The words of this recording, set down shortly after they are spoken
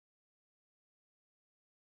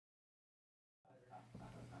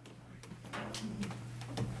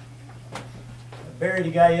Buried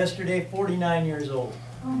a guy yesterday, 49 years old.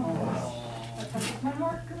 Oh.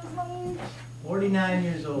 49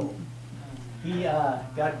 years old. He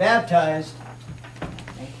got baptized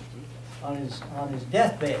on his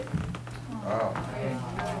deathbed.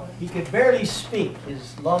 Wow. He could barely speak.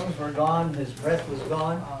 His lungs were gone, his breath was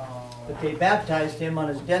gone. But they baptized him on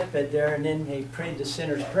his deathbed there, and then they prayed the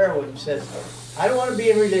sinner's prayer with him. Said, I don't want to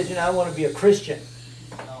be in religion, I want to be a Christian.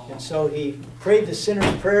 And so he prayed the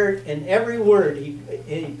sinner's prayer, and every word he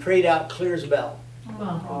prayed out clear as a bell.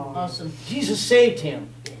 Wow. Awesome. Jesus saved him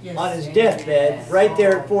Yes. on his deathbed right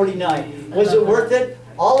there at 49. Was it worth it?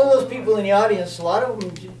 All of those people in the audience, a lot of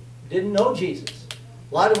them didn't know Jesus.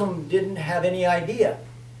 A lot of them didn't have any idea.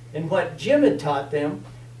 And what Jim had taught them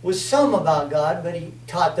was some about God, but he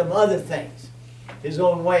taught them other things, his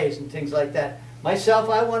own ways and things like that. Myself,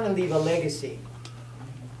 I want to leave a legacy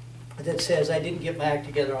that says I didn't get my act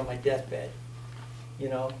together on my deathbed. You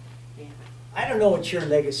know? I don't know what your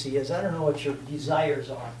legacy is. I don't know what your desires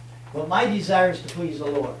are. But my desire is to please the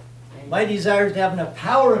Lord. My desire is to have enough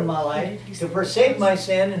power in my life to forsake my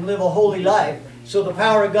sin and live a holy life so the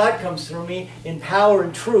power of God comes through me in power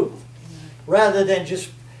and truth, rather than just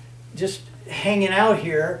hanging out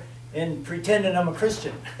here and pretending I'm a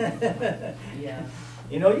Christian. Yeah.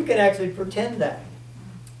 You know, you can actually pretend that.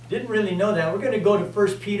 Didn't really know that. We're going to go to 1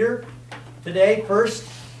 Peter today first.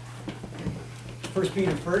 1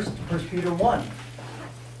 Peter 1.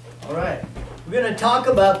 All right. We're going to talk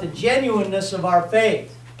about the genuineness of our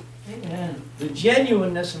faith. Amen. The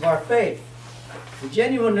genuineness of our faith. The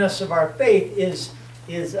genuineness of our faith is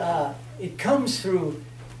it comes through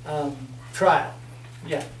trial.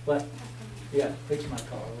 Yeah, but yeah, fix my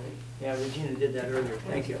call. Right? Yeah, Regina did that earlier.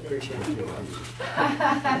 Thank you, I appreciate it.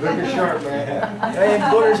 Looking sharp, man. I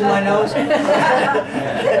had boogers in my nose.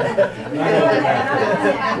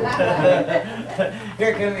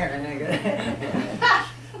 Here, come here.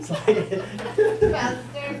 It's like,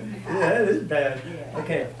 yeah, this is bad.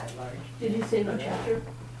 Okay. Did you say no chapter?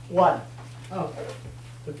 1. Oh.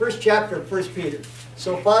 The first chapter of 1 Peter.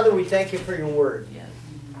 So, Father, we thank you for your word. Yes.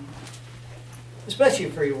 Especially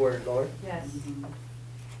for your word, Lord. Yes.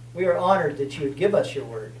 We are honored that you would give us your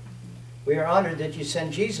word. We are honored that you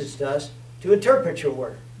send Jesus to us to interpret your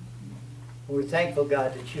word. We're thankful,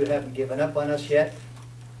 God, that you haven't given up on us yet.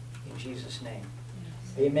 In Jesus' name.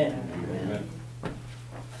 Amen. Amen.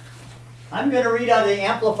 I'm going to read out of the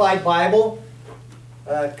Amplified Bible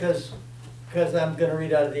because I'm going to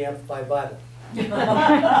read out of the Amplified Bible. Because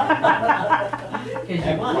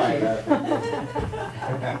you want to.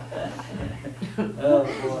 Oh,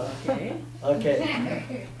 boy. Okay.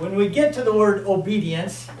 Okay. When we get to the word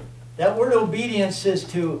obedience, that word obedience is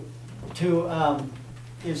to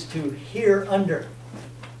hear under.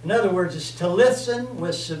 In other words, it's to listen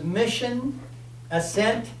with submission,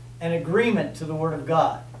 assent, and agreement to the Word of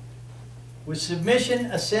God. With submission,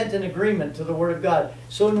 assent, and agreement to the Word of God.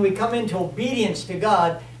 So when we come into obedience to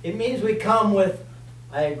God, it means we come with,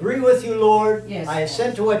 I agree with you, Lord, Yes. I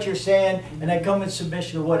assent to what you're saying, and I come in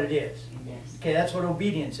submission to what it is. Yes. Okay, that's what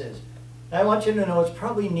obedience is. I want you to know it's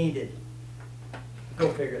probably needed. Go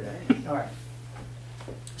figure that. All right.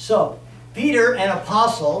 So, Peter, an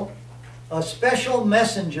apostle, a special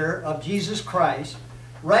messenger of Jesus Christ,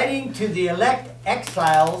 writing to the elect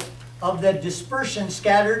exiles of the dispersion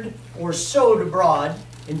scattered or sowed abroad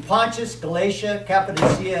in Pontus, Galatia,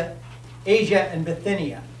 Cappadocia, Asia, and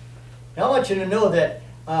Bithynia. Now I want you to know that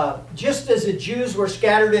just as the Jews were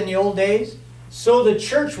scattered in the old days, so the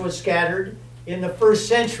church was scattered in the first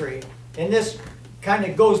century. And this kind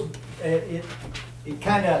of goes, it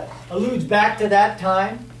kind of alludes back to that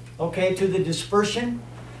time, okay, to the dispersion.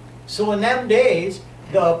 So in them days,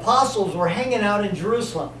 the apostles were hanging out in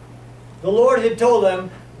Jerusalem. The Lord had told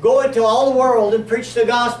them, go into all the world and preach the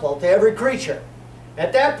gospel to every creature.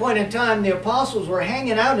 At that point in time, the apostles were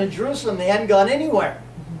hanging out in Jerusalem. They hadn't gone anywhere.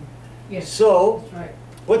 Yes. So, That's right.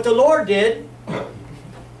 what the Lord did,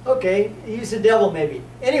 okay, he's the devil maybe.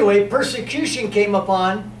 Anyway, persecution came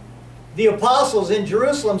upon the apostles in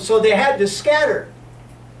Jerusalem, so they had to scatter.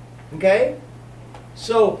 Okay?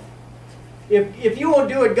 So, if you won't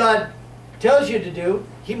do what God tells you to do,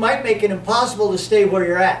 He might make it impossible to stay where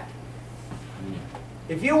you're at.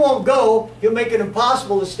 If you won't go, He'll make it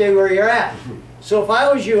impossible to stay where you're at. So if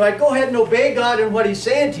I was you, I'd go ahead and obey God and what He's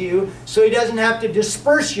saying to you so He doesn't have to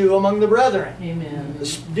disperse you among the brethren. Amen.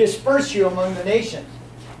 Disperse you among the nations.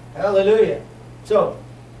 Hallelujah. So,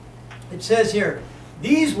 it says here,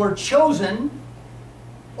 these were chosen,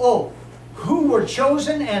 who were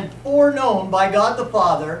chosen and foreknown by God the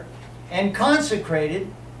Father, and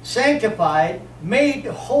consecrated, sanctified, made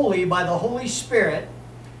holy by the Holy Spirit,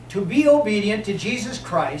 to be obedient to Jesus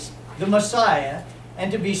Christ, the Messiah,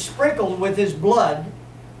 and to be sprinkled with his blood,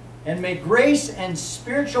 and may grace and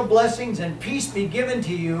spiritual blessings and peace be given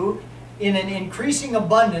to you in an increasing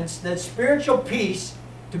abundance, that spiritual peace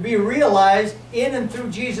to be realized in and through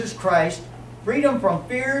Jesus Christ, freedom from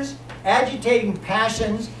fears, agitating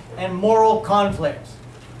passions, and moral conflicts.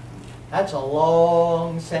 That's a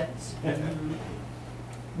long sentence.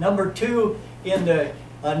 Number 2 in the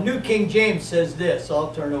New King James says this.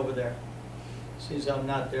 I'll turn over there. Since I'm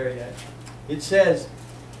not there yet. It says,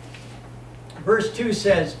 verse 2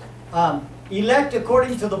 says, elect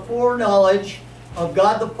according to the foreknowledge of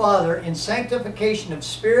God the Father in sanctification of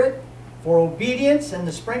spirit, for obedience and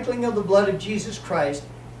the sprinkling of the blood of Jesus Christ,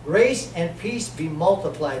 grace and peace be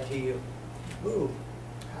multiplied to you. Ooh,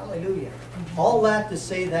 hallelujah. All that to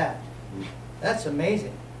say that. That's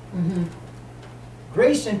amazing. Mm-hmm.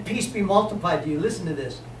 Grace and peace be multiplied to you. Listen to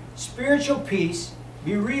this. Spiritual peace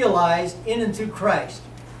be realized in and through Christ.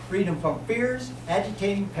 Freedom from fears,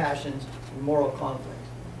 agitating passions, and moral conflicts.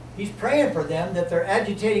 He's praying for them that their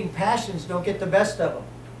agitating passions don't get the best of them.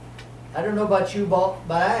 I don't know about you, but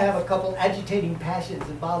I have a couple agitating passions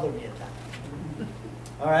that bother me at times.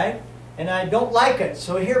 All right? And I don't like it.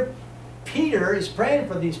 So here Peter is praying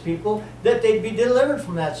for these people that they'd be delivered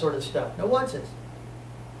from that sort of stuff. Now watch this.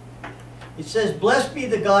 It says, blessed be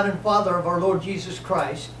the God and Father of our Lord Jesus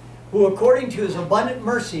Christ, who according to his abundant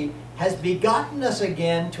mercy has begotten us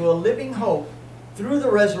again to a living hope through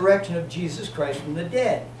the resurrection of Jesus Christ from the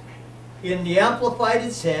dead. In the Amplified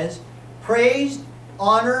it says, praised,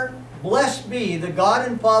 honor, blessed be the God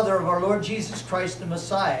and Father of our Lord Jesus Christ the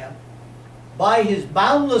Messiah. By his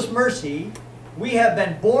boundless mercy, we have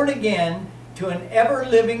been born again to an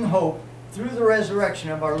ever-living hope through the resurrection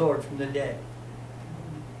of our Lord from the dead.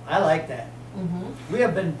 I like that. Mm-hmm. We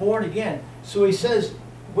have been born again. So he says,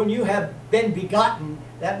 when you have been begotten,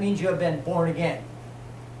 that means you have been born again.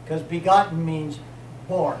 Because begotten means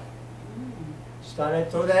born. Just thought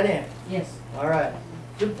I'd throw that in. Yes. All right.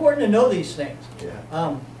 It's important to know these things.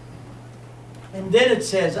 Yeah. And then it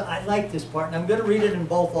says, I like this part, and I'm going to read it in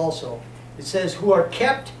both also. It says, who are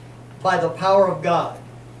kept by the power of God,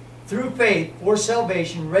 through faith for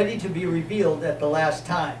salvation, ready to be revealed at the last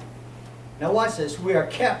time. Now watch this. We are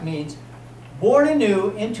kept means born anew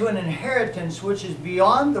into an inheritance which is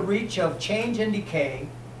beyond the reach of change and decay,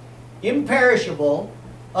 imperishable,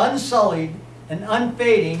 unsullied, and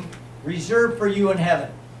unfading, reserved for you in heaven.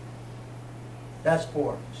 That's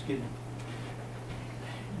 4. Excuse me.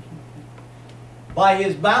 By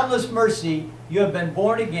his boundless mercy, you have been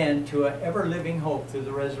born again to an ever-living hope through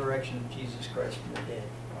the resurrection of Jesus Christ from the dead.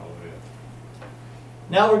 Hallelujah.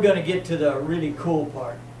 Now we're going to get to the really cool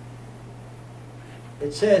part.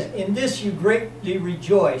 It says, in this you greatly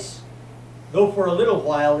rejoice, though for a little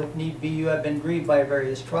while, if need be, you have been grieved by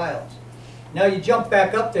various trials. Now you jump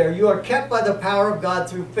back up there. You are kept by the power of God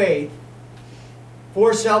through faith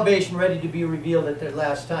for salvation, ready to be revealed at the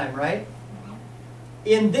last time, right?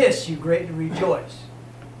 In this you greatly rejoice.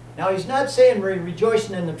 Now he's not saying we're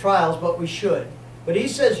rejoicing in the trials, but we should. But he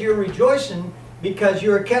says you're rejoicing because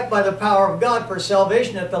you're kept by the power of God for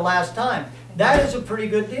salvation at the last time. That is a pretty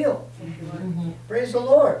good deal. Mm-hmm. Praise the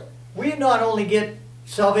Lord. We not only get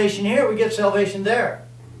salvation here, we get salvation there.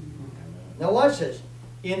 Now watch this.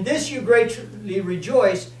 In this you greatly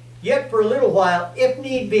rejoice, yet for a little while, if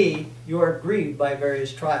need be, you are grieved by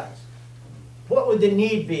various trials. What would the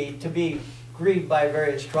need be to be grieved by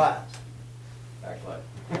various trials? Backlight.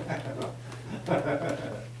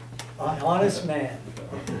 An honest man.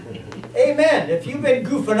 Amen. If you've been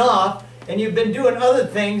goofing off and you've been doing other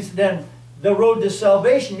things than the road to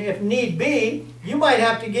salvation, if need be, you might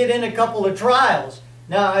have to get in a couple of trials.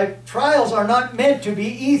 Now, trials are not meant to be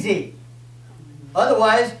easy.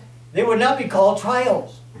 Otherwise, they would not be called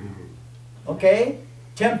trials. Okay?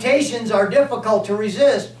 Temptations are difficult to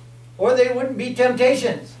resist, or they wouldn't be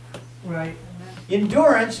temptations. Right.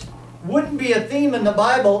 Endurance wouldn't be a theme in the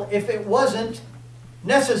Bible if it wasn't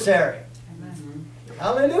necessary.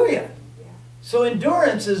 Hallelujah. So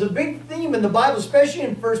endurance is a big theme in the Bible, especially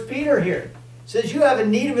in 1 Peter here. It says you have a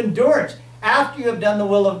need of endurance. After you have done the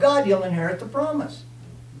will of God, you'll inherit the promise.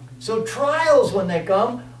 So trials, when they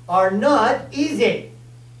come, are not easy.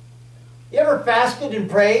 You ever fasted and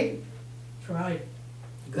prayed? Tried.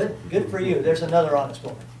 Good for you. There's another honest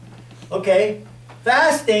woman. Okay,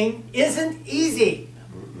 fasting isn't easy.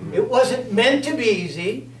 It wasn't meant to be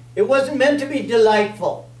easy. It wasn't meant to be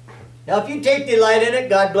delightful. Now, if you take delight in it,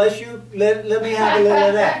 God bless you, let me have a little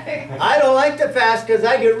of that. I don't like to fast because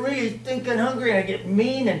I get really stinking hungry and I get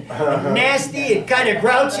mean and nasty and kind of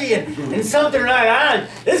grouchy and something like,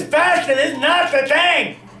 this fasting is not the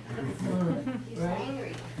thing.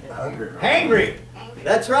 Hungry. Hangry.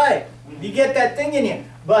 That's right. You get that thing in you.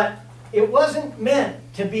 But it wasn't meant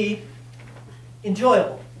to be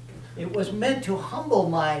enjoyable. It was meant to humble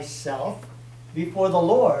myself before the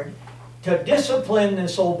Lord, to discipline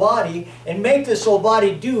this old body and make this old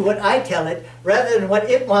body do what I tell it rather than what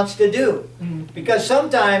it wants to do. Because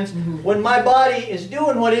sometimes when my body is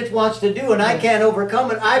doing what it wants to do and I can't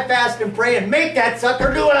overcome it, I fast and pray and make that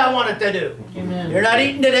sucker do what I want it to do. Amen. You're not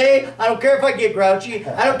eating today. I don't care if I get grouchy.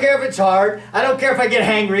 I don't care if it's hard. I don't care if I get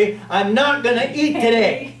hangry. I'm not going to eat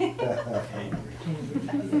today.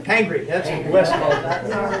 Hangry, that's what West calls it.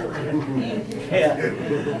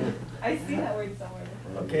 Yeah. I see that word somewhere.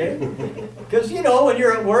 Okay? Because, you know, when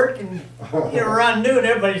you're at work and you're around noon,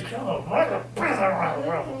 everybody's going,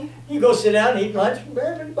 you go sit down and eat lunch,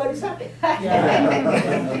 everybody's happy.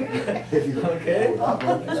 Okay?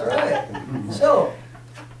 That's right. So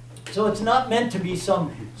it's not meant to be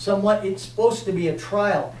somewhat, it's supposed to be a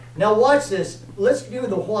trial. Now watch this. Let's do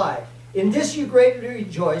the why. In this you greatly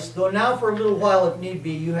rejoice, though now for a little while, if need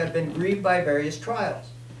be, you have been grieved by various trials,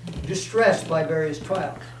 distressed by various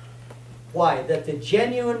trials. Why? That the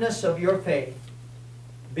genuineness of your faith,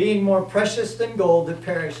 being more precious than gold that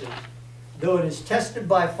perishes, though it is tested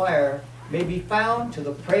by fire, may be found to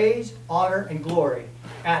the praise, honor, and glory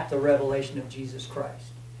at the revelation of Jesus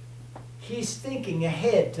Christ. He's thinking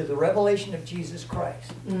ahead to the revelation of Jesus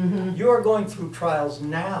Christ. You are going through trials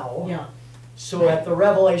now. Yeah. So at the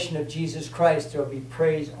revelation of Jesus Christ, there will be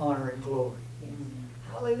praise, honor, and glory.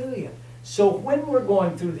 Hallelujah. So when we're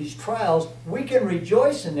going through these trials, we can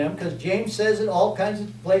rejoice in them, because James says in all kinds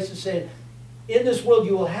of places, said, in this world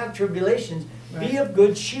you will have tribulations. Right. Be of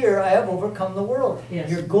good cheer, I have overcome the world.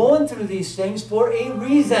 Yes. You're going through these things for a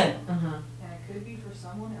reason. And it could be for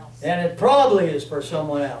someone else. And it probably is for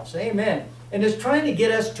someone else. Amen. And it's trying to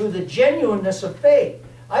get us to the genuineness of faith.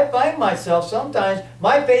 I find myself sometimes,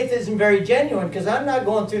 my faith isn't very genuine because I'm not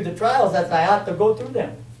going through the trials as I ought to go through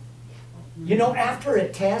them. You know, after a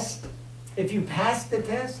test, if you pass the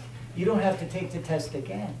test, you don't have to take the test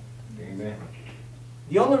again. Amen.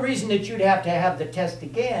 The only reason that you'd have to have the test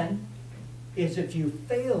again is if you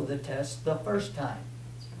fail the test the first time.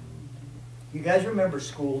 You guys remember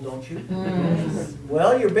school, don't you?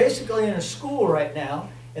 Well, you're basically in a school right now,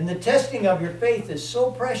 and the testing of your faith is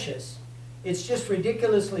so precious. It's just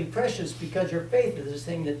ridiculously precious because your faith is this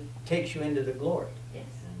thing that takes you into the glory. Yes.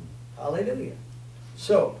 Hallelujah.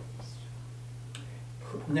 So,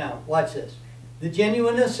 now, watch this. The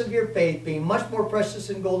genuineness of your faith, being much more precious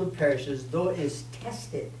than gold that perishes, though it is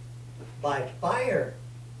tested by fire.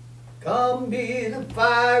 Come be the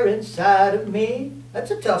fire inside of me. That's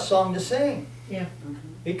a tough song to sing. Yeah.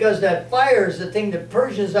 Because that fire is the thing that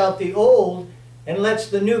purges out the old and lets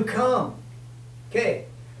the new come. Okay.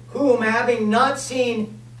 Whom having not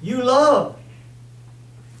seen, you love.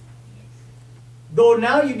 Though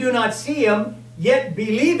now you do not see him, yet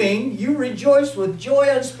believing, you rejoice with joy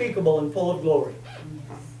unspeakable and full of glory.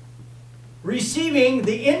 Receiving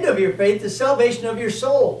the end of your faith, the salvation of your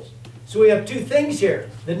souls. So we have two things here,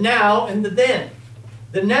 the now and the then.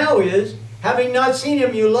 The now is, having not seen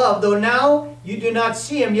him you love, though now you do not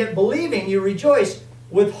see him, yet believing you rejoice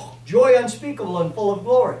with joy unspeakable and full of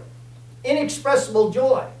glory. Inexpressible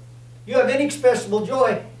joy. You have inexpressible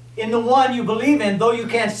joy in the one you believe in, though you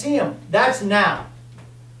can't see him. That's now.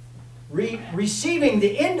 Receiving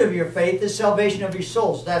the end of your faith, the salvation of your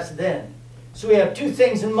souls. That's then. So we have two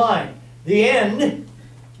things in mind. The end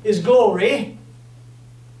is glory.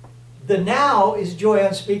 The now is joy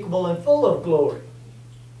unspeakable and full of glory.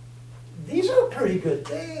 These are pretty good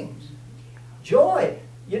things. Joy.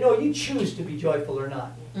 You know, you choose to be joyful or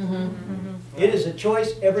not. It is a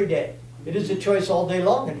choice every day. It is a choice all day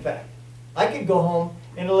long, in fact. I could go home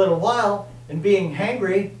in a little while and being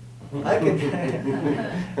hangry, I could,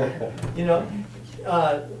 you know,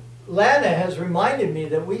 Lana has reminded me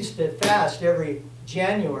that we used to fast every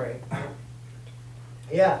January.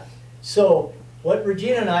 Yeah. So what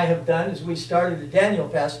Regina and I have done is we started the Daniel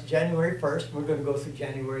fast January 1st. We're going to go through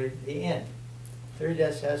January to the end. 30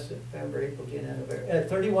 days, September, April, June, November.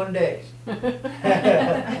 31 days.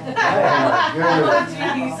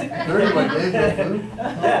 31 days of food?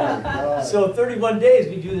 Yeah. So 31 days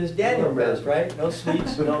we do this Daniel fast, right? No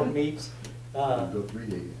sweets, no meats. Go 3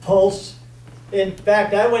 days. Pulse. In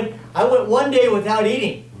fact, I went 1 day without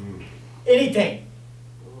eating anything.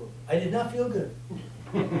 I did not feel good.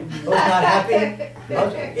 I was not happy.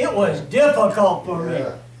 It was difficult for me.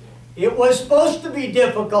 Yeah. It was supposed to be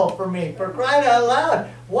difficult for me, for crying out loud.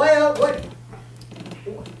 Why? What?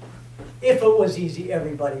 If it was easy,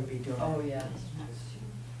 everybody would be doing it. Oh, yeah.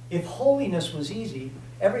 If holiness was easy,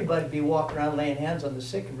 everybody would be walking around laying hands on the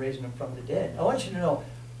sick and raising them from the dead. I want you to know,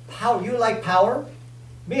 power. You like power?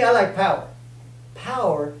 Me, I like power.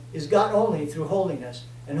 Power is got only through holiness,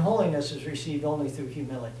 and holiness is received only through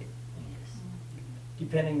humility,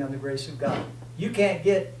 depending on the grace of God. You can't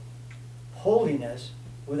get holiness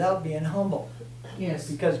without being humble, Yes.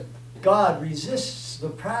 because God resists the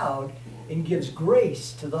proud and gives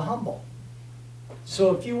grace to the humble.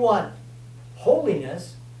 So if you want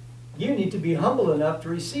holiness, you need to be humble enough to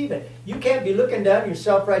receive it. You can't be looking down your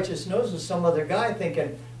self-righteous nose at some other guy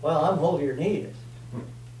thinking, well, I'm holier than he is.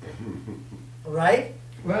 Right?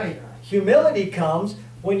 Right. Humility comes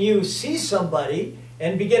when you see somebody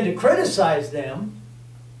and begin to criticize them,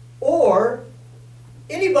 or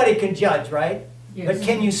anybody can judge, right? Yes. But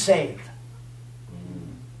can you save?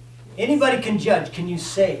 Anybody can judge. Can you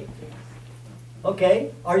save?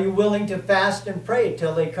 Okay? Are you willing to fast and pray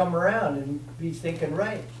till they come around and be thinking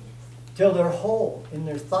right? Till they're whole in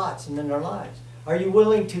their thoughts and in their lives? Are you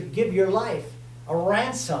willing to give your life a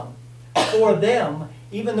ransom for them,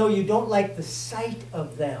 even though you don't like the sight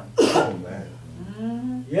of them? Oh,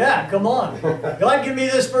 man. Yeah, come on. God, give me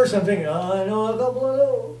this person. I'm thinking, oh, I know a couple of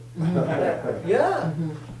those. Yeah.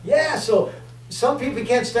 Yeah, so some people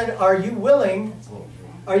can't stand it. Are you willing?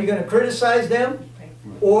 Are you going to criticize them?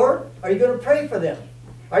 Or are you going to pray for them?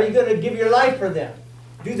 Are you going to give your life for them?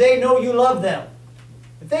 Do they know you love them?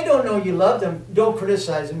 If they don't know you love them, don't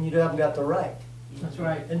criticize them. You haven't got the right. That's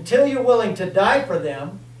right. Until you're willing to die for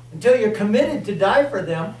them, until you're committed to die for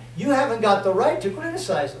them, you haven't got the right to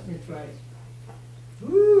criticize them. That's right.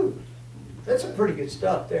 Woo! That's some pretty good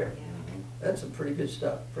stuff there. That's some pretty good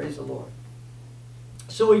stuff. Praise the Lord.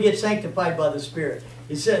 So we get sanctified by the Spirit.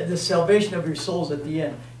 He said the salvation of your souls at the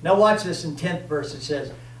end. Now watch this in 10th verse. It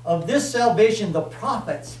says, of this salvation the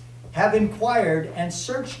prophets have inquired and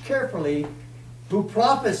searched carefully, who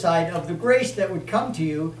prophesied of the grace that would come to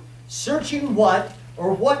you, searching what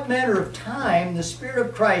or what manner of time the Spirit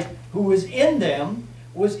of Christ who was in them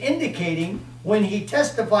was indicating when he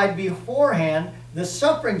testified beforehand the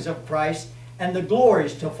sufferings of Christ and the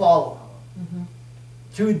glories to follow.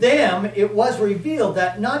 To them it was revealed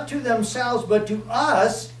that not to themselves but to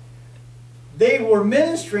us they were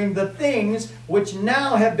ministering the things which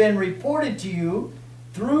now have been reported to you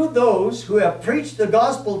through those who have preached the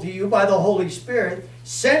gospel to you by the Holy Spirit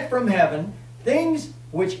sent from heaven, things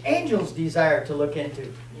which angels desire to look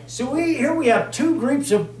into. So here we have two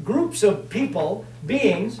groups of people,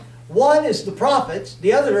 beings. One is the prophets,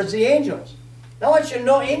 the other is the angels. Now I want you to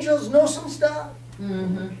know angels know some stuff.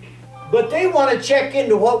 But they want to check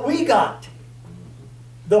into what we got.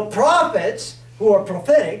 The prophets, who are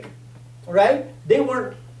prophetic, right? They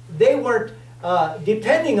weren't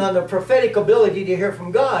depending on the prophetic ability to hear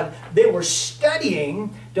from God. They were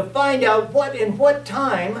studying to find out what in what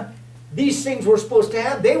time these things were supposed to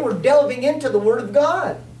have. They were delving into the Word of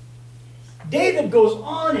God. David goes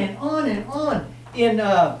on and on and on in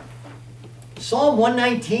Psalm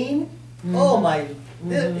 119. Oh my,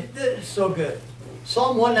 this is so good.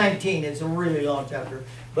 Psalm 119, it's a really long chapter,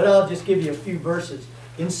 but I'll just give you a few verses.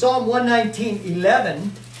 In Psalm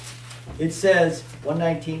 119:11, it says,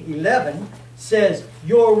 119:11 says,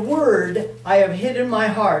 your word I have hid in my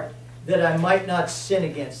heart that I might not sin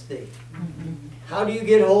against thee. How do you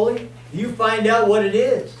get holy? You find out what it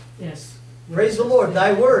is. Yes. Praise the Lord,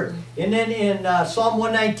 thy word. And then in Psalm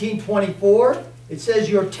 119:24, it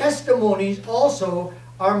says, your testimonies also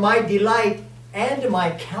are my delight and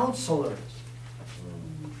my counselors.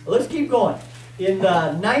 Let's keep going. In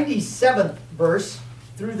the 97th verse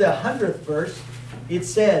through the 100th verse, it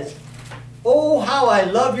says, oh, how I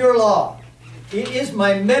love your law. It is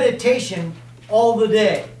my meditation all the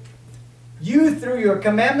day. You, through your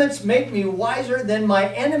commandments, make me wiser than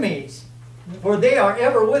my enemies, for they are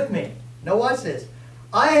ever with me. Now watch this.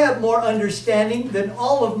 I have more understanding than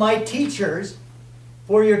all of my teachers,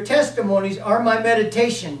 for your testimonies are my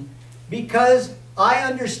meditation, because I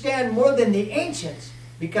understand more than the ancients,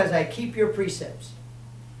 because I keep your precepts.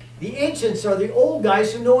 The ancients are the old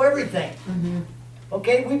guys who know everything.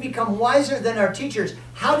 Okay, we become wiser than our teachers.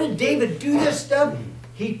 How did David do this stuff?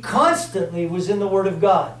 He constantly was in the Word of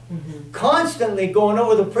God. Constantly going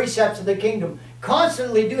over the precepts of the kingdom.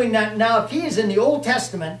 Constantly doing that. Now, if he is in the Old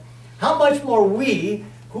Testament, how much more we,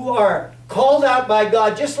 who are called out by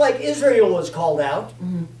God, just like Israel was called out.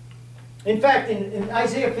 In fact, in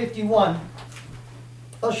Isaiah 51,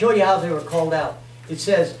 I'll show you how they were called out. It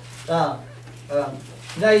says,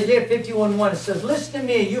 in Isaiah 51:1, it says, listen to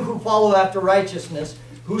me, you who follow after righteousness,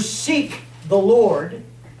 who seek the Lord.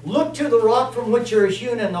 Look to the rock from which you are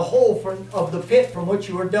hewn and the hole of the pit from which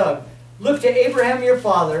you were dug. Look to Abraham your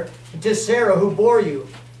father and to Sarah who bore you.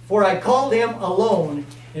 For I called him alone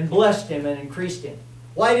and blessed him and increased him.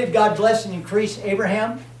 Why did God bless and increase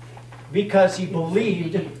Abraham? because he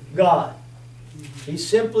believed God. He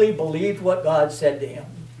simply believed what God said to him.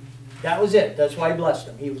 That was it. That's why he blessed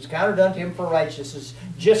him. He was counted unto him for righteousness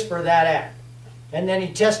just for that act. And then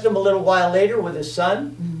he tested him a little while later with his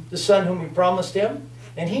son, the son whom he promised him.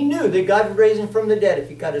 And he knew that God would raise him from the dead if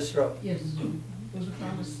he cut his throat. Yes. It was a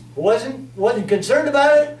promise. Wasn't concerned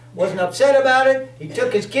about it, wasn't upset about it. He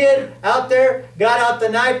took his kid out there, got out the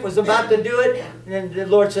knife, was about to do it, and then the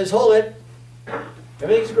Lord says, hold it.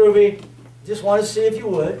 Everything's groovy. Just want to see if you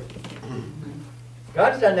would.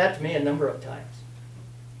 God's done that to me a number of times.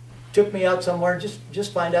 Took me out somewhere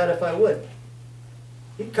just find out if I would.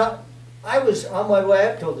 I was on my way,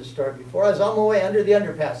 I've told this story before, I was on my way under the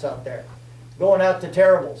underpass out there, going out to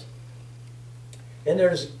Terrible's. And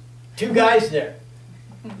there's two guys there.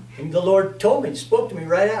 And the Lord told me, spoke to me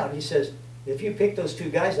right out. He says, if you pick those two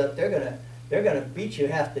guys up, they're gonna beat you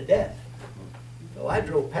half to death. So I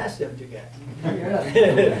drove past them two guys.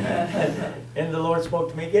 And the Lord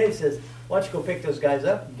spoke to me again. He says, why don't you go pick those guys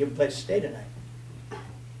up and give them a place to stay tonight?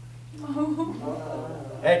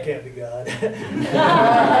 That can't be God.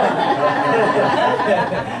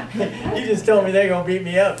 He just told me they're going to beat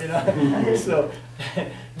me up, you know. So,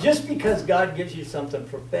 just because God gives you something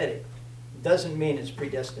prophetic doesn't mean it's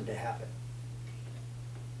predestined to happen.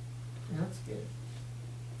 That's good.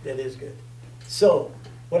 That is good. So,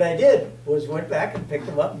 what I did was went back and picked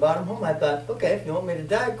them up and brought them home. I thought, okay, if you want me to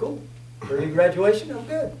die, cool. Early graduation, I'm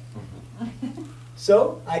good.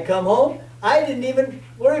 So, I come home. I didn't even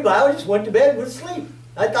worry about it. I just went to bed with sleep.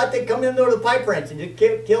 I thought they'd come in there with a pipe wrench and just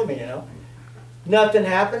kill me, you know. Nothing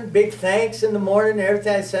happened. Big thanks in the morning. Every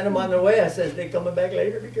time I sent them on their way, I said, they coming back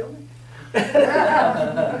later to kill me?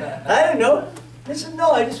 I didn't know. I said, no,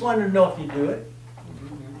 I just wanted to know if you do it.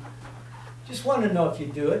 Just wanted to know if you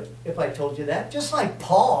do it, if I told you that. Just like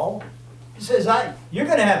Paul, he says, you're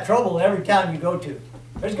going to have trouble in every town you go to.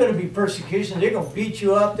 There's going to be persecution. They're going to beat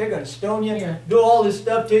you up. They're going to stone you, do all this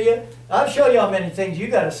stuff to you. I'll show you how many things you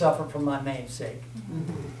got to suffer for my name's sake.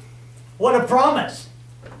 What a promise.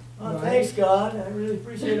 Oh, thanks, God. I really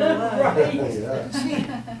appreciate it.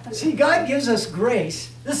 See, God gives us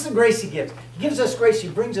grace. This is the grace He gives. He gives us grace. He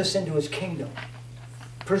brings us into His kingdom.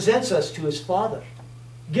 Presents us to His Father.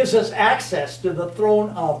 Gives us access to the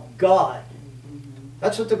throne of God.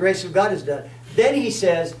 That's what the grace of God has done. Then He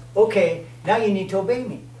says, okay, now you need to obey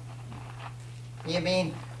me. You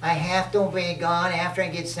mean I have to obey God after I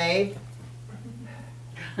get saved?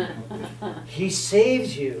 He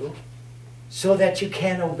saves you so that you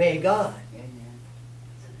can obey God.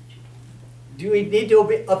 Do we need to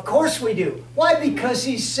obey? Of course we do. Why? Because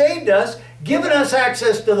He saved us, given us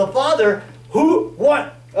access to the Father. Who?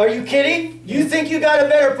 What? Are you kidding? You think you got a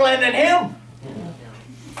better plan than Him?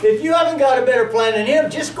 If you haven't got a better plan than Him,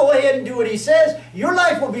 just go ahead and do what He says. Your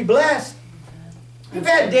life will be blessed. You've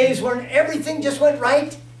had days when everything just went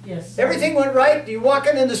right. Yes. Everything went right. You're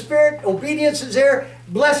walking in the Spirit. Obedience is there.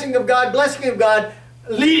 Blessing of God. Blessing of God.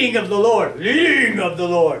 Leading of the Lord. Leading of the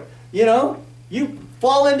Lord. You know, you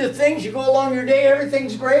fall into things. You go along your day.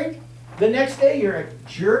 Everything's great. The next day, you're a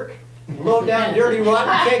jerk. Low down, dirty,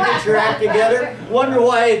 rotten. Can't get your act together. Wonder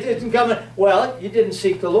why it isn't coming. Well, you didn't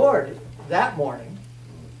seek the Lord that morning.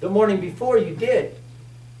 The morning before you did.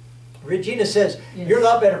 Regina says, yes, you're a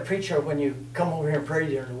lot better preacher when you come over here and pray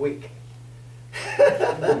during the week.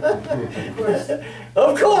 Of course.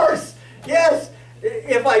 Of course. Yes.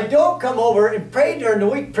 If I don't come over and pray during the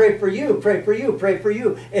week, pray for you, pray for you, pray for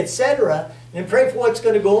you, etc., and pray for what's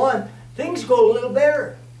going to go on, things go a little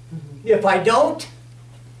better. If I don't,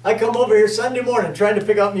 I come over here Sunday morning trying to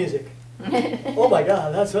pick up music. Oh my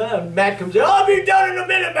God, that's when Matt comes in. Oh, I'll be done in a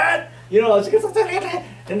minute, Matt. You know,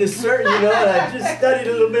 and this certain, you know, and I just studied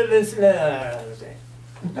a little bit of this.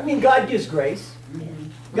 I mean, God gives grace.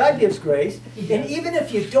 God gives grace. And even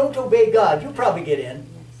if you don't obey God, you'll probably get in.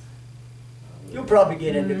 You'll probably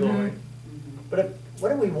get into glory. But what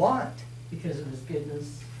do we want? Because of His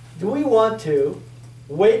goodness. Do we want to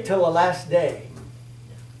wait till the last day?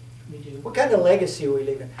 We do. What kind of legacy are we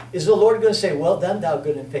leaving? Is the Lord going to say, well done, thou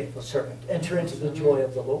good and faithful servant. Enter into the joy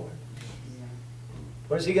of the Lord.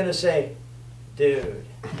 Or is He going to say, dude?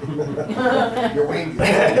 You're waiting.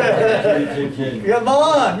 Come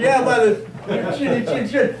on. Yeah, brother.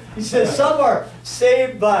 He says, some are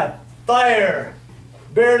saved by fire,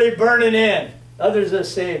 barely burning in. Others are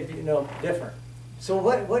saved, you know, different. So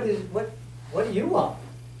what do you want?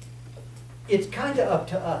 It's kind of up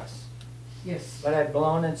to us. Yes. But I've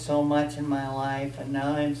blown it so much in my life, and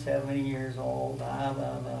now I'm 70 years old. Blah,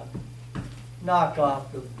 blah, blah. Knock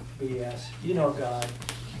off the BS. You know God.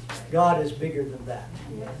 God is bigger than that.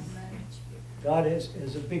 Yes. God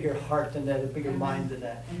is a bigger heart than that, a bigger mind than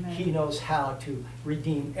that. Amen. He knows how to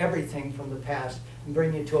redeem everything from the past and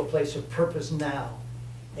bring you to a place of purpose now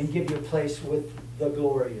and give you a place with the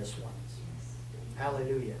glorious ones.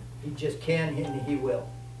 Hallelujah. He just can and He will.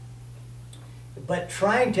 But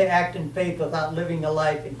trying to act in faith without living a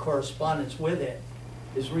life in correspondence with it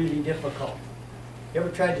is really difficult. You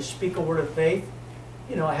ever tried to speak a word of faith?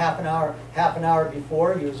 You know, half an hour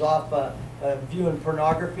before, you was off viewing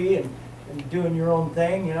pornography and doing your own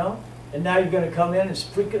thing, you know? And now you're going to come in and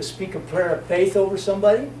speak a prayer of faith over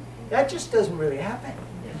somebody? That just doesn't really happen.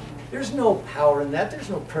 There's no power in that. There's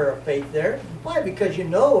no prayer of faith there. Why? Because you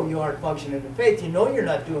know you aren't functioning in faith. You know you're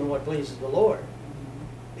not doing what pleases the Lord.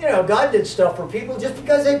 You know, God did stuff for people just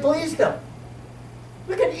because they pleased Him.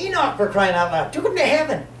 Look at Enoch, for crying out loud. Took him to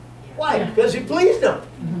heaven. Why? Because He pleased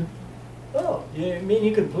him. Oh, you mean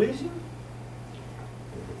you can please Him?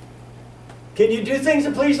 Can you do things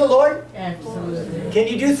that please the Lord? Absolutely. Can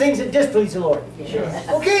you do things that displease the Lord? Yes.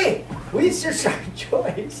 Okay, it's just our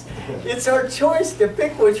choice. It's our choice to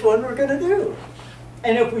pick which one we're going to do.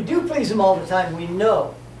 And if we do please Him all the time, we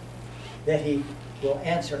know that He will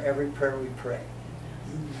answer every prayer we pray.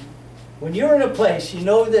 When you're in a place, you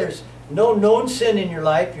know there's no known sin in your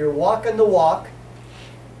life, you're walking the walk,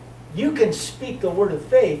 you can speak the word of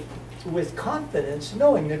faith with confidence,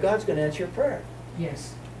 knowing that God's going to answer your prayer.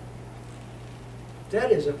 Yes.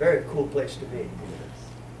 That is a very cool place to be.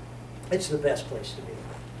 It's the best place to be.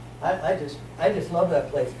 I just love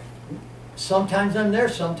that place. Sometimes I'm there,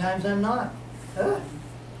 sometimes I'm not.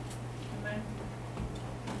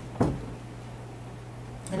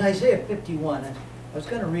 In Isaiah 51, I was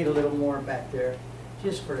going to read a little more back there,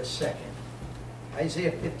 just for a second.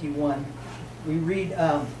 Isaiah 51, we read,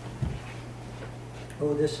 oh,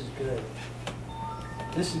 this is good.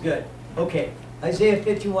 This is good. Okay, Isaiah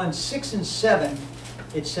 51, 6 and 7,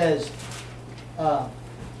 it says,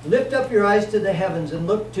 lift up your eyes to the heavens and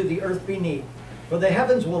look to the earth beneath. For the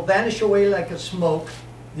heavens will vanish away like a smoke,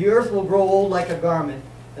 the earth will grow old like a garment,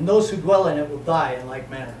 and those who dwell in it will die in like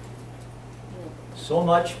manner. So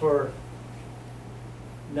much for,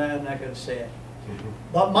 no, I'm not going to say it.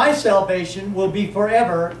 But my salvation will be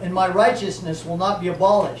forever, and my righteousness will not be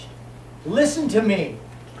abolished. Listen to me,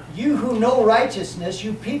 you who know righteousness,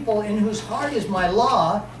 you people in whose heart is my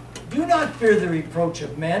law, do not fear the reproach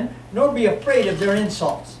of men, nor be afraid of their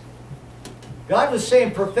insults. God was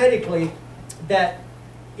saying prophetically that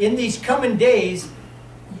in these coming days,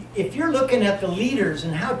 if you're looking at the leaders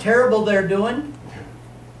and how terrible they're doing,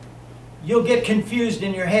 you'll get confused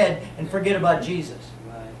in your head and forget about Jesus.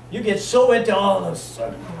 Right. You get so into all this,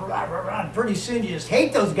 pretty soon you just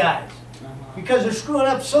hate those guys because they're screwing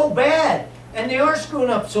up so bad, and they are screwing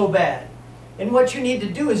up so bad. And what you need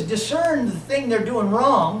to do is discern the thing they're doing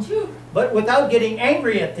wrong, but without getting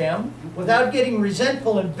angry at them, without getting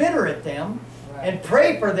resentful and bitter at them, and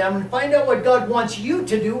pray for them and find out what God wants you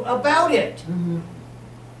to do about it.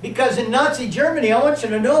 Because in Nazi Germany, I want you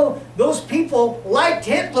to know, those people liked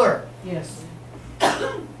Hitler. Yes.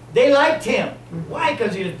 They liked him. Why?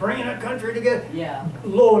 Because he was bringing a country together. Yeah.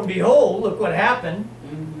 Lo and behold, look what happened.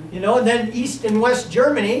 You know, and then East and West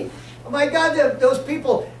Germany. Oh my God, those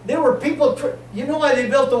people, they were people, you know why they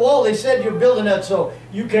built the wall? They said you're building that so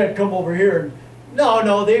you can't come over here.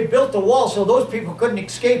 No, they built the wall so those people couldn't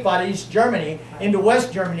escape out of East Germany into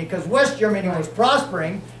West Germany, because West Germany was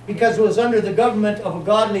prospering because it was under the government of a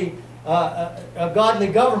godly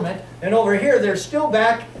government. And over here, they're still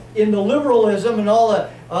back in the liberalism and all the,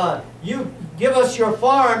 you give us your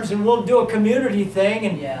farms and we'll do a community thing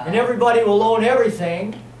and everybody will own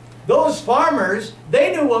everything. Those farmers,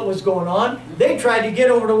 they knew what was going on. They tried to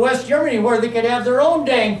get over to West Germany where they could have their own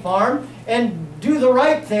dang farm and do the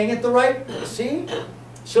right thing at the right, see?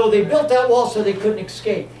 So they built that wall so they couldn't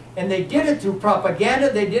escape. And they did it through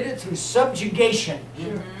propaganda, they did it through subjugation.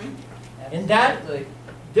 And that,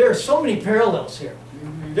 there are so many parallels here.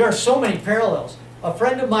 There are so many parallels. A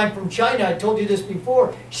friend of mine from China, I told you this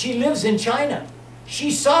before, she lives in China.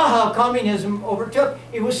 She saw how communism overtook.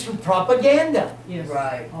 It was through propaganda. Yes.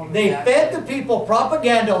 Right. They fed the people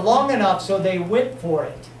propaganda long enough so they went for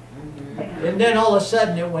it. And then all of a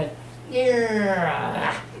sudden it went,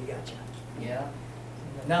 yeah, we gotcha. Yeah.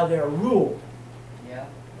 Now they're ruled. Yeah.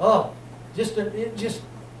 Oh,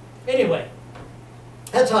 anyway,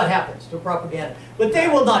 that's how it happens through propaganda. But they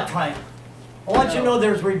will not triumph. I want you to know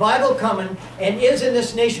there's revival coming and is in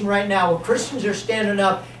this nation right now where Christians are standing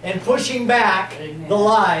up and pushing back the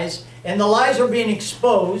lies, and the lies are being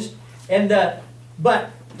exposed.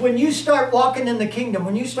 But when you start walking in the kingdom,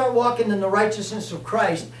 when you start walking in the righteousness of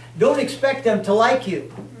Christ, don't expect them to like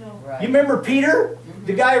you. No. Right. You remember Peter?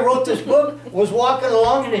 the guy who wrote this book was walking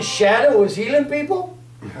along and his shadow was healing people?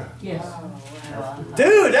 Yes.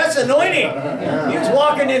 Dude, that's anointing. He was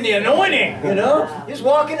walking in the anointing, you know? He was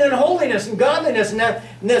walking in holiness and godliness and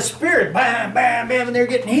the Spirit. Bam, bam, bam, and they're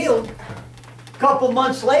getting healed. A couple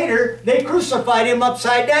months later, they crucified him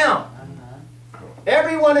upside down.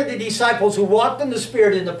 Every one of the disciples who walked in the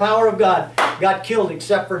Spirit in the power of God got killed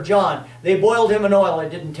except for John. They boiled him in oil, it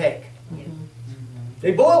didn't take.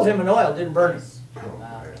 They boiled him in oil, didn't burn him.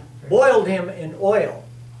 Boiled him in oil.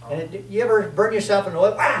 And you ever burn yourself in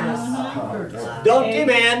oil? Ah! Don't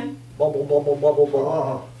demand. Bubble, bubble, bubble,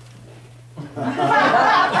 bubble. I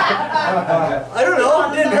don't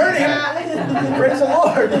know, it didn't hurt him. Praise the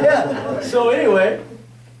Lord, yeah. So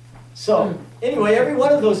anyway, every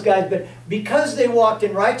one of those guys, but because they walked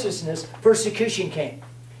in righteousness, persecution came.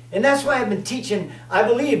 And that's why I've been teaching, I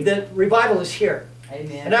believe that revival is here.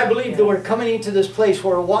 Amen. And I believe that we're coming into this place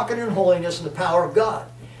where we're walking in holiness and the power of God.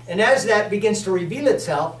 And as that begins to reveal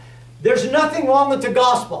itself, there's nothing wrong with the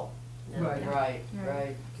gospel. Right.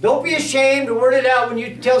 Don't be ashamed to word it out when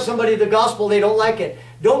you tell somebody the gospel, they don't like it.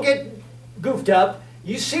 Don't get goofed up.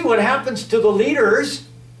 You see what happens to the leaders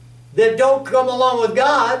that don't come along with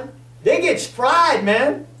God. They get fried,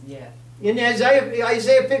 man. Yeah. In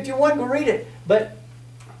Isaiah 51, go read it. But,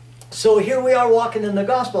 so here we are walking in the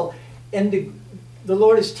gospel, and the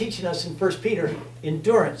Lord is teaching us in 1 Peter,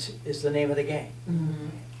 endurance is the name of the game. Mm-hmm.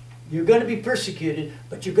 You're going to be persecuted,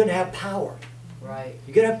 but you're going to have power. Right.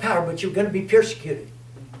 You're going to have power, but you're going to be persecuted.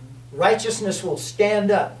 Mm-hmm. Righteousness will stand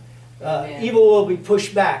up. Amen. Evil will be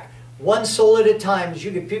pushed back. One soul at a time, as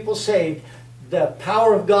you get people saved, the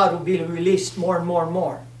power of God will be released more and more and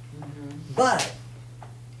more. Mm-hmm. But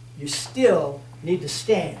you still need to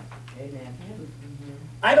stand. Amen. Mm-hmm.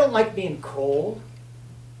 I don't like being cold.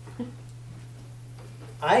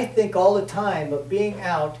 I think all the time of being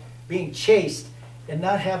out, being chased, and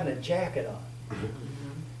not having a jacket on.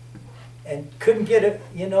 And couldn't get it,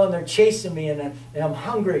 you know, and they're chasing me, and I'm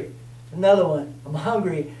hungry. Another one, I'm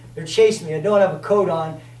hungry. They're chasing me. I don't have a coat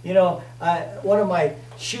on. You know, one of my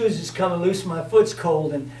shoes is coming loose, my foot's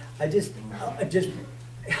cold, and I don't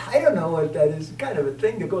know what that is. It's kind of a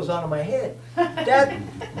thing that goes on in my head.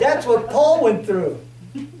 That's what Paul went through.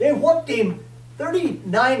 They whooped him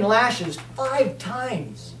 39 lashes 5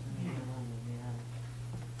 times.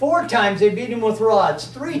 4 times they beat him with rods.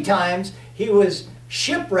 3 times he was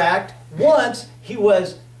shipwrecked. Once he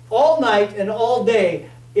was all night and all day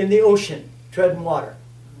in the ocean treading water.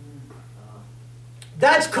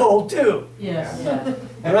 That's cold too. Yes.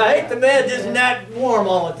 Right? The bed isn't that warm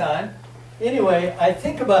all the time. Anyway, I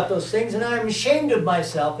think about those things and I'm ashamed of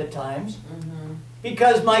myself at times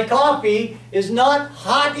because my coffee is not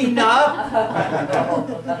hot enough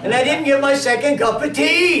and I didn't get my second cup of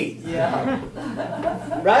tea. Yeah.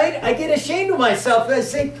 Right? I get ashamed of myself and I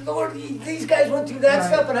say, Lord, these guys went through that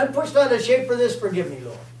stuff and I'm pushed out of shape for this. Forgive me,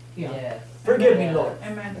 Lord. Yeah. Forgive me, Lord.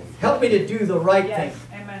 Amen. Help me to do the right Yes.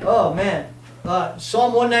 thing. Amen. Oh, man.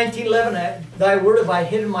 Psalm 119:11, Thy word have I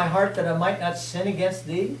hid in my heart that I might not sin against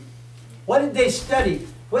Thee. What did they study?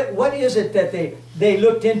 What is it that they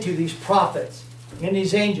looked into, these prophets and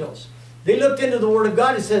these angels? They looked into the Word of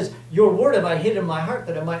God. It says, Your word have I hid in my heart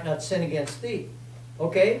that I might not sin against Thee.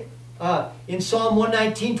 Okay? In Psalm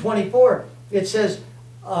 119:24, it says,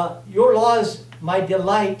 Your law is my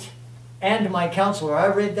delight and my counselor. I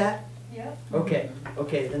read that? Yep.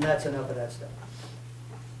 Okay, then that's enough of that stuff.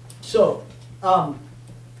 So,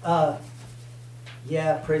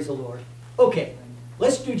 yeah, praise the Lord. Okay,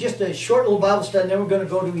 let's do just a short little Bible study, and then we're going to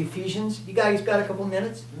go to Ephesians. You guys got a couple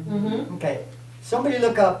minutes? Mm-hmm. Okay, somebody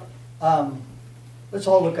look up, let's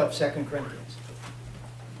all look up 2 Corinthians.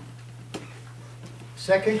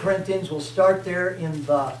 2 Corinthians, we'll start there in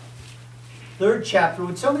the 3rd chapter.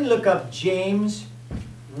 Would somebody look up James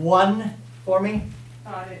 1 for me?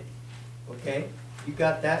 Got it. Okay, you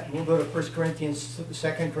got that? We'll go to 1 Corinthians,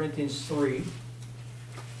 2 Corinthians 3.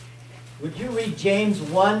 Would you read James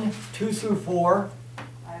 1, 2 through 4?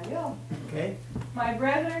 I will. Okay. My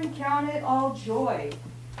brethren, count it all joy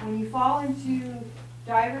when you fall into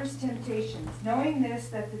divers temptations, knowing this,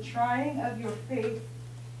 that the trying of your faith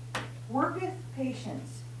worketh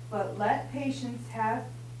patience. But let patience have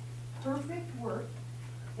perfect work,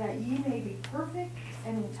 that ye may be perfect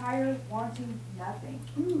and entire, wanting nothing.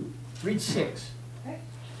 Read 6. Okay?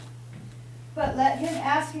 But let him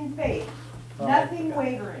ask in faith, nothing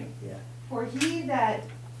wavering. Yeah. For he that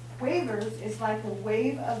wavers is like a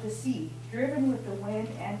wave of the sea, driven with the wind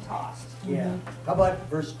and tossed. Yeah. How about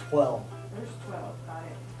verse 12? Verse 12, got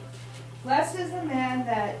it. Blessed is the man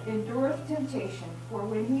that endureth temptation, for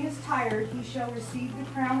when he is tired, he shall receive the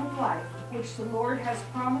crown of life, which the Lord has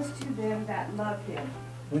promised to them that love him.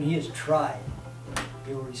 when he is tried,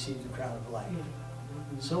 he will receive the crown of life.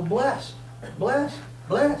 So blessed, blessed,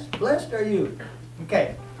 blessed, blessed are you.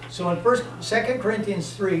 Okay, so in 2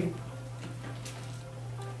 Corinthians 3,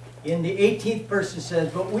 in the 18th verse it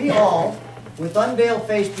says, but we all, with unveiled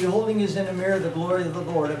face, beholding as in a mirror the glory of the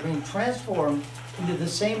Lord, are being transformed into the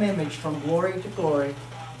same image from glory to glory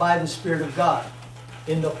by the Spirit of God.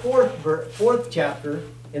 In the fourth chapter,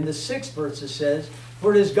 in the 6th verse it says,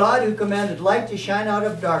 for it is God who commanded light to shine out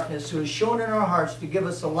of darkness, who has shown in our hearts to give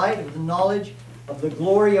us the light of the knowledge of the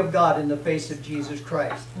glory of God in the face of Jesus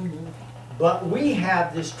Christ. But we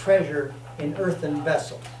have this treasure in earthen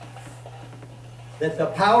vessels, that the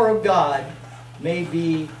power of God may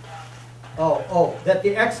be, that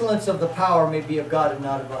the excellence of the power may be of God and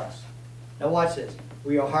not of us. Now watch this.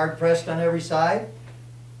 We are hard pressed on every side,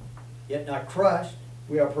 yet not crushed.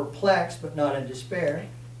 We are perplexed, but not in despair.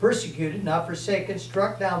 Persecuted, not forsaken.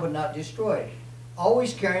 Struck down, but not destroyed.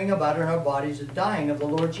 Always carrying about in our bodies the dying of the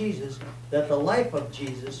Lord Jesus, that the life of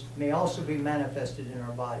Jesus may also be manifested in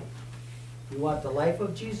our body. You want the life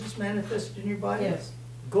of Jesus manifested in your body? Yes.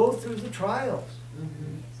 Go through the trials.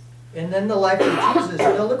 And then the life of Jesus.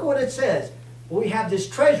 Now look at what it says. We have this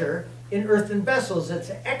treasure in earthen vessels, that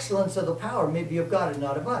the excellence of the power may be of God and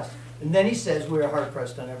not of us. And then he says we are hard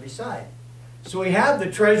pressed on every side. So we have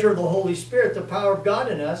the treasure of the Holy Spirit, the power of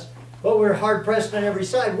God in us, but we're hard pressed on every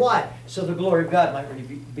side. Why? So the glory of God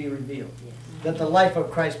might be revealed. That the life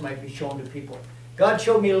of Christ might be shown to people. God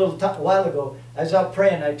showed me a little while ago, I was out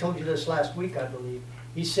praying, I told you this last week, I believe.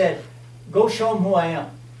 He said, go show them who I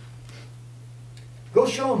am. Go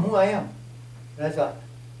show them who I am. And I thought,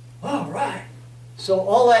 all right. So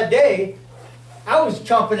all that day, I was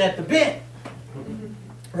chomping at the bit.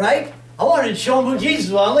 Right? I wanted to show them who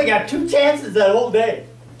Jesus was. I only got 2 chances that whole day.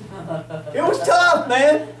 It was tough,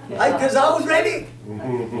 man. Because I was ready.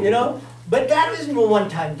 You know? But that isn't a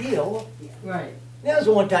one-time deal. Right. That was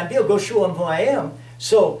a one-time deal. Go show them who I am.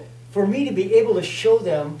 So for me to be able to show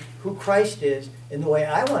them who Christ is in the way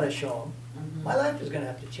I want to show them, my life is going to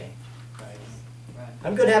have to change.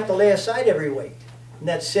 I'm going to have to lay aside every weight and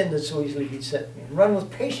that sin that so easily beset me, and run with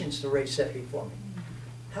patience the race set before me.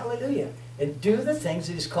 Hallelujah. And do the things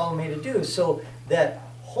that he's calling me to do, so that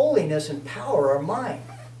holiness and power are mine.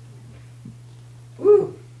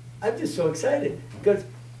 Woo! I'm just so excited.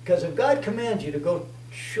 Because if God commands you to go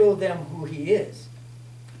show them who he is,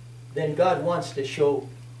 then God wants to show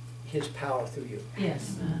his power through you.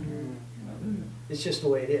 Yes. It's just the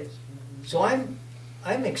way it is. So I'm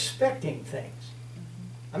expecting things.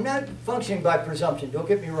 I'm not functioning by presumption, don't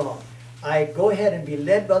get me wrong. I go ahead and be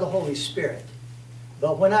led by the Holy Spirit.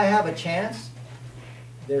 But when I have a chance,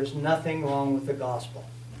 there's nothing wrong with the gospel.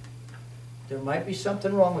 There might be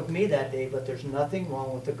something wrong with me that day, but there's nothing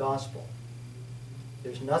wrong with the gospel.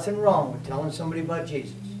 There's nothing wrong with telling somebody about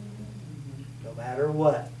Jesus. No matter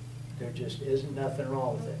what. There just isn't nothing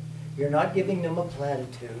wrong with it. You're not giving them a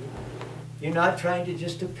platitude. You're not trying to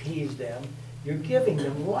just appease them. You're giving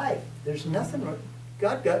them life. There's nothing wrong.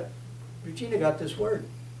 Regina got this word.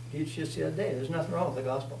 It's just the other day. There's nothing wrong with the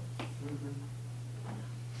gospel.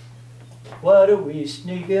 What are we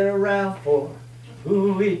sneaking around for? Who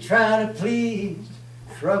are we trying to please?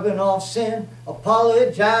 Shrugging off sin,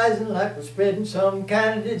 apologizing like we're spreading some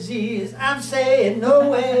kind of disease. I'm saying no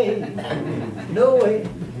way, no way.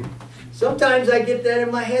 Sometimes I get that in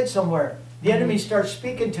my head somewhere. The enemy starts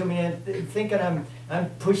speaking to me and thinking I'm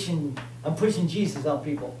pushing Jesus on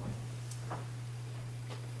people.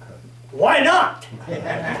 Why not?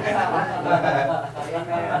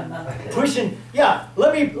 Pushing, yeah.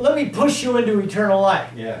 Let me push you into eternal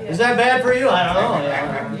life. Yeah. Is that bad for you? I don't know.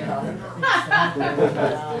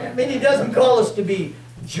 I mean, he doesn't call us to be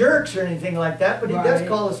jerks or anything like that, but he does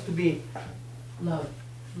call us to be love.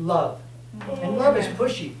 And love is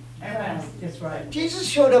pushy. That's right. Jesus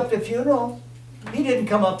showed up at the funeral. He didn't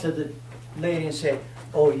come up to the lady and say,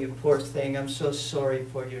 "Oh, you poor thing, I'm so sorry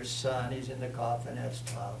for your son. He's in the coffin. That's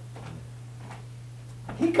tough."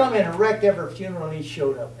 He come in and wrecked every funeral he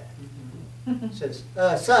showed up at. Says,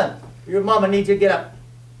 "Son, your mama needs you to get up."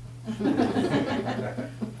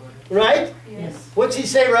 Right? Yes. What's he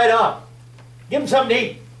say right off? Give him something to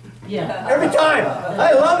eat. Yeah. Every time.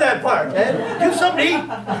 I love that part, man. Give him something to eat.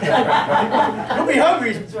 You'll be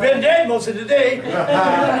hungry. He's been dead most of the day.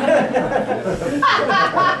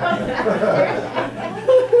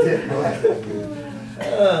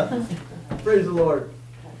 Praise the Lord.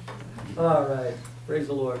 All right. Praise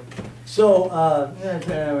the Lord. So, yeah,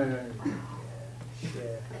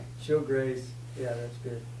 show grace. Yeah, that's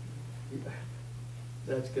good.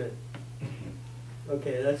 That's good.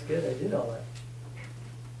 Okay, that's good. I did all that.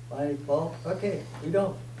 Fine, Paul. Okay, we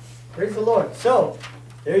don't. Praise the Lord. So,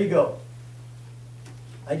 There you go.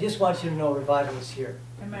 I just want you to know revival is here.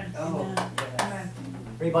 Amen. Amen. Amen.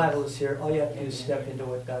 Revival is here. All you have to do is step into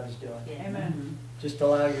what God is doing. Amen. Just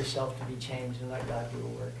allow yourself to be changed and let God do the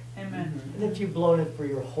work. Amen. And if you've blown it for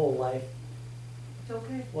your whole life, It's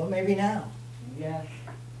okay. well, maybe now. Yes.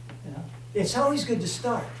 You know, it's always good to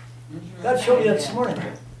start. God showed me that this morning.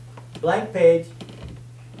 Blank page.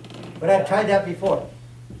 But I've tried that before.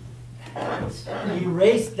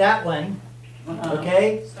 Erase that one.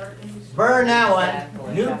 Okay? Burn that one.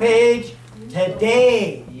 Exactly. New page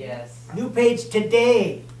today. Yes. New page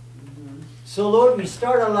today. So Lord, we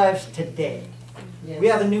start our lives today. We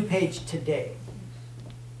have a new page today.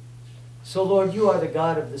 So Lord, you are the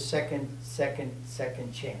God of the second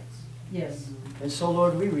chance. Yes. And so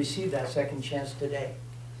Lord, we receive that second chance today.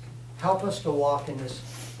 Help us to walk in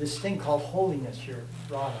this thing called holiness you're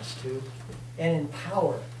brought us to, and in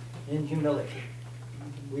power, in humility.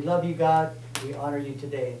 We love you, God. We honor you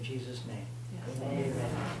today in Jesus' name. Amen.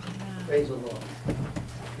 Praise the Lord.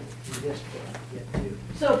 You just get to.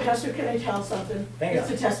 So, Pastor, can I tell something? Hang It's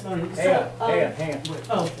on. a testimony. Hang on.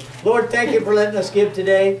 Oh, Lord, thank you for letting us give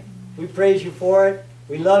today. We praise you for it.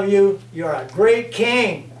 We love you. You're a great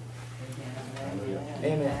King.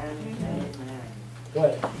 Amen. Go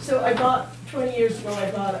ahead. so I bought, 20 years ago,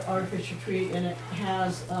 I bought an artificial tree, and it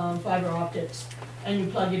has fiber optics, and you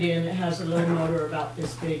plug it in, it has a little motor about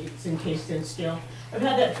this big, it's encased in steel. I've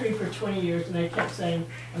had that tree for 20 years, and I kept saying,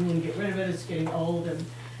 I'm gonna get rid of it, it's getting old, and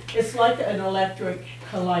it's like an electric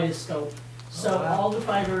kaleidoscope. So all the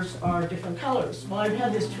fibers are different colors. Well, I've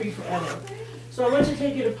had this tree forever. So I went to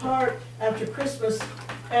take it apart after Christmas,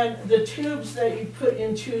 and the tubes that you put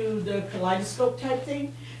into the kaleidoscope type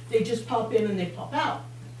thing, they just pop in and they pop out,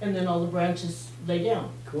 and then all the branches lay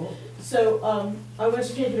down. Cool. So I went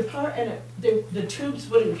to take it apart, and the tubes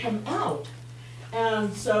wouldn't come out.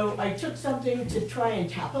 And so I took something to try and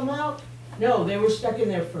tap them out. No, they were stuck in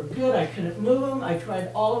there for good. I couldn't move them. I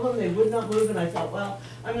tried all of them. They would not move, and I thought, well,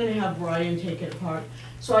 I'm going to have Brian take it apart.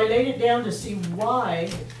 So I laid it down to see why,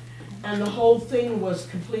 and the whole thing was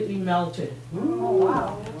completely melted. Oh,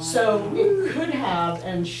 wow. So it could have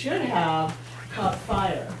and should have caught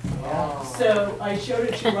fire. So I showed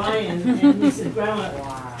it to Ryan, and he said, Grandma,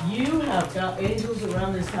 you have got angels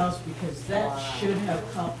around this house because that should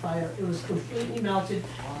have caught fire. It was completely melted.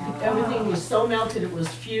 Everything was so melted it was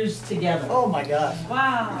fused together. Oh my gosh.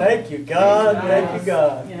 Wow. Thank you, God. Thank you,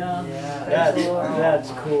 God. Yeah, That's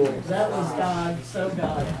cool. that was God, so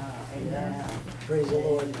God. Praise the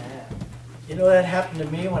Lord. You know, that happened to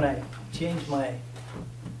me when I changed my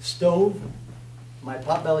stove, my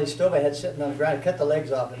potbelly stove I had sitting on the ground. I cut the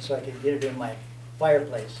legs off it so I could get it in my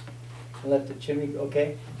fireplace and let the chimney,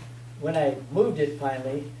 okay? When I moved it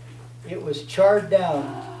finally, it was charred down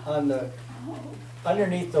on the,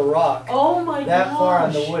 underneath the rock. Oh my gosh. That far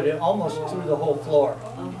on the wood, it almost through the whole floor.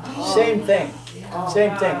 Same thing,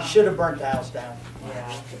 same thing. Should have burnt the house down.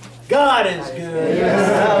 God is good. He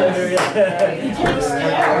Hallelujah. takes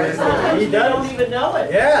care. Sometimes He we does. don't even know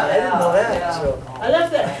it. Yeah, I didn't know that, so. I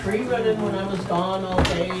left that tree running when I was gone all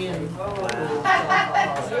day, and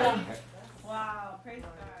yeah. Wow. Praise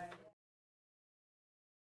God.